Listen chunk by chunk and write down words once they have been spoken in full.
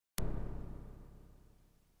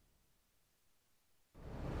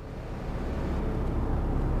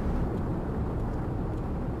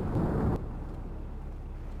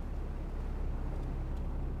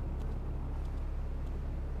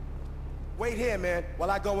Wait here, man, while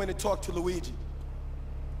I go in and talk to Luigi.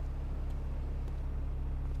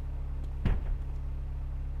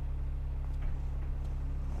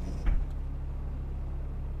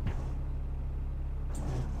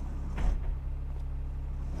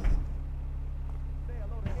 Say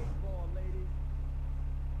hello to 8-Ball, ladies.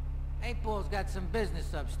 8-Ball's got some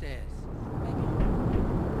business upstairs.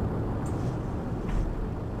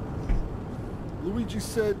 Luigi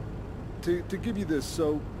said to give you this,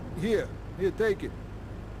 so here, take it.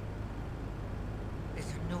 There's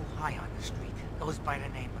a new high on the street. Goes by the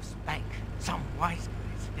name of Spank. Some wise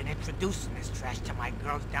guy's been introducing this trash to my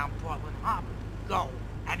girls down Portland Harbor. Go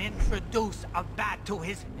and introduce a bat to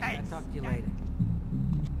his face. I'll talk to you later.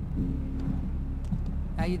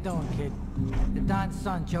 How you doing, kid? The Don's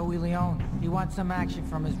son, Joey Leone. You want some action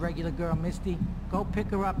from his regular girl, Misty? Go pick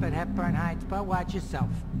her up at Hepburn Heights, but watch yourself.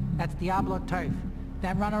 That's Diablo turf.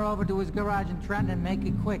 Then run her over to his garage in Trenton and make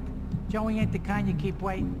it quick. Joey ain't the kind you keep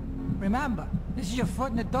waiting. Remember, this is your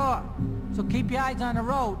foot in the door, so keep your eyes on the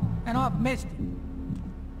road and off Misty.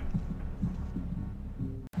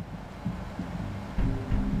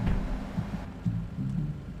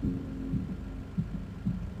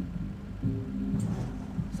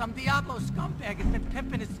 Some Diablo scumbag has been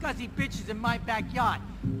pimping his scuzzy bitches in my backyard.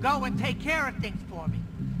 Go and take care of things for me.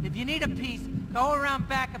 If you need a piece, go around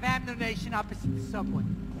back of Ammunition opposite the subway.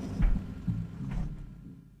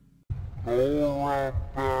 Go around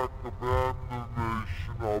back of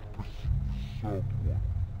Ammunition opposite the subway.